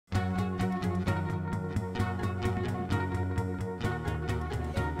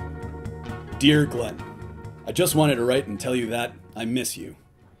Dear Glenn, I just wanted to write and tell you that I miss you.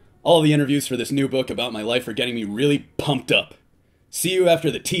 All the interviews for this new book about my life are getting me really pumped up. See you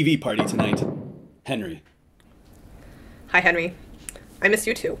after the TV party tonight. Henry. Hi, Henry. I miss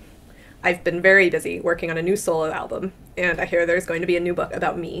you too. I've been very busy working on a new solo album, and I hear there's going to be a new book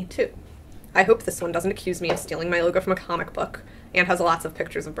about me too. I hope this one doesn't accuse me of stealing my logo from a comic book, and has lots of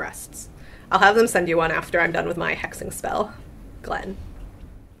pictures of breasts. I'll have them send you one after I'm done with my hexing spell. Glenn.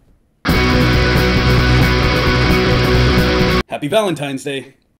 Happy Valentine's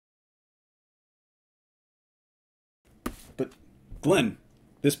Day. But, Glenn,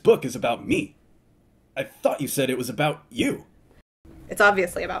 this book is about me. I thought you said it was about you. It's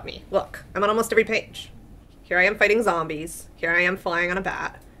obviously about me. Look, I'm on almost every page. Here I am fighting zombies. Here I am flying on a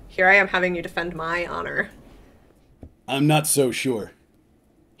bat. Here I am having you defend my honor. I'm not so sure.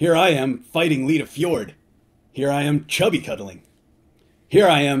 Here I am fighting Lita Fjord. Here I am chubby cuddling. Here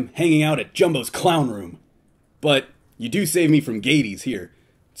I am hanging out at Jumbo's clown room. But you do save me from Gades here,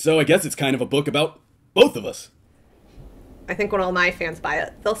 so I guess it's kind of a book about both of us. I think when all my fans buy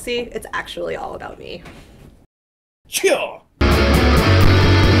it, they'll see it's actually all about me. Sure.